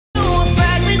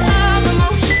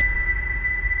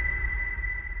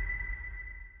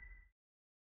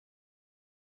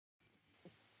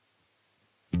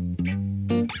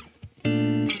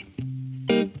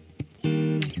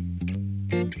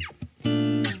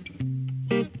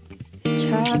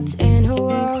trapped in a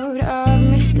world of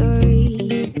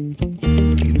mystery.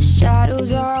 The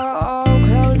shadows are all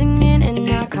closing in and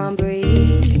I can't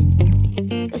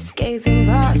breathe. Escaping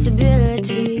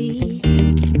possibility.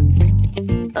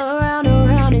 Around,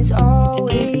 around is all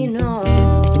we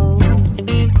know.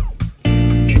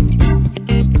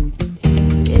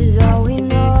 Is all we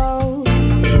know.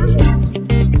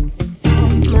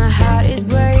 My heart is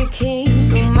breaking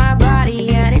through my body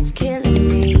and it's killing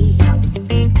me.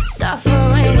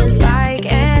 Suffering is like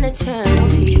an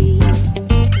eternity.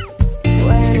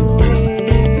 When will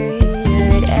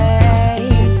it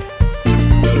end?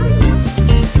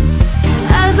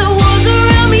 As the walls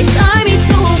around me tie me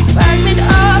to a fragment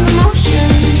of emotion,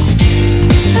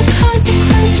 the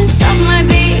consequences of my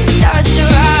being starts to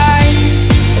rise.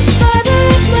 The fiber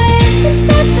of my essence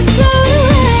starts to float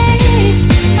away.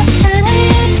 How can I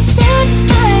ever stand to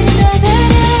fight another day?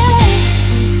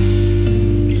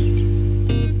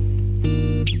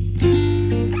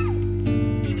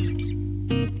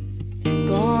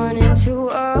 Born into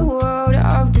a world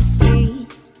of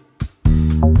deceit,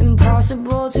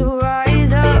 impossible to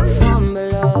rise up from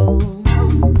below.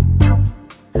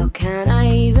 How can I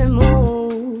even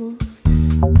move?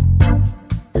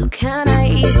 How can I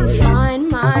even find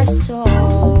my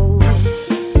soul?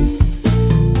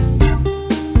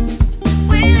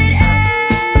 Will it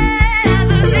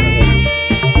ever be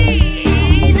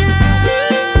enough?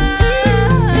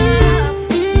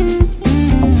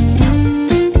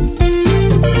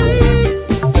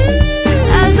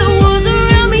 As the walls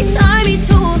around me tie me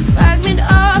to a fragment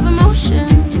of emotion,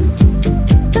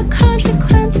 the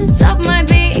consequences of my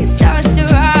being starts to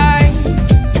rise.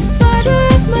 The fiber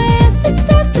of my essence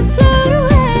starts to float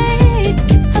away.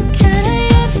 How can I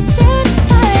ever stand to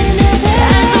fight another?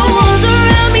 As the walls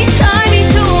around me tie me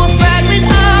to a fragment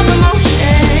of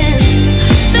emotion,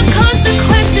 the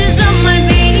consequences of my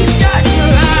being starts to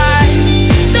rise.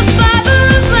 The fiber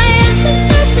of my essence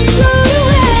starts to float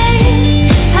away.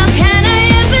 How can I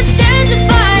ever stand to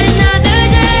fight another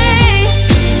day?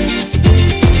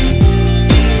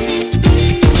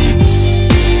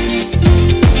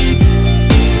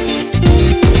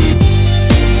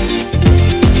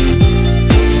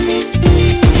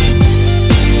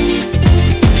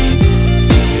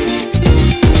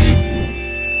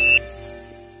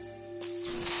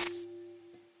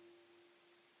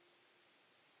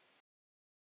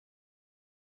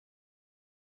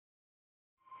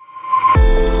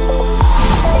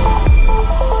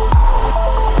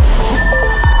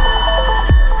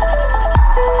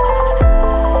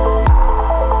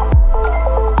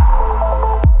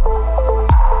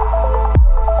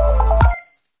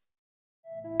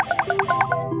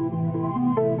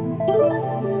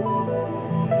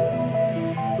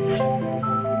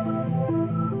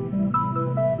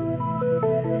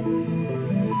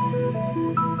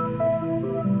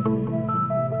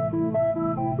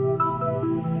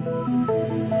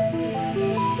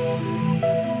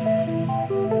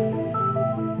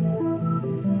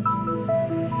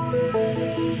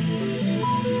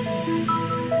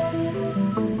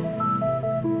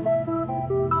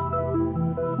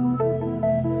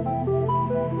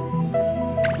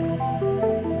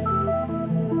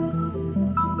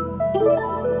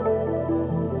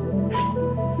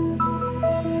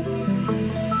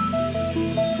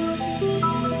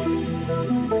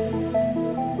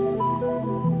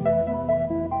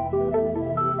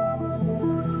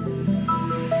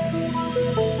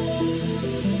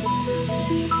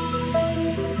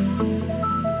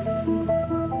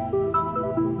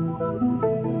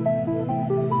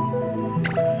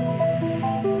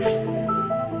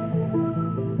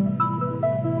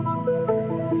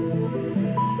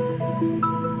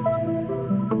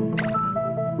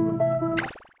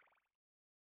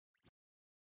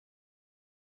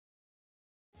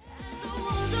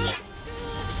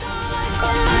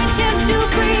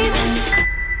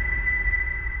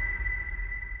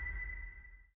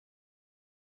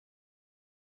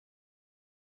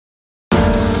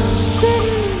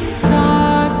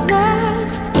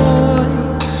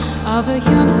 Of a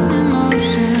human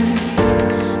emotion,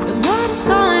 the light is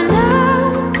calling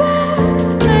out, but the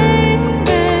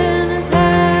maiden is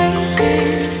hazy.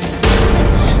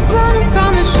 Running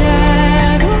from the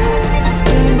shadows,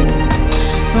 escape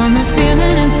from the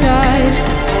feeling inside.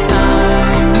 I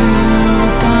will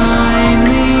find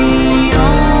the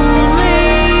only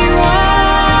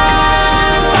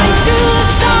one. Fight through the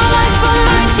starlight for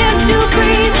my chance to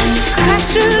breathe. Crash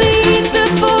through the ether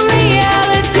for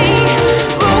reality.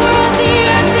 Roar of the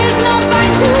earth.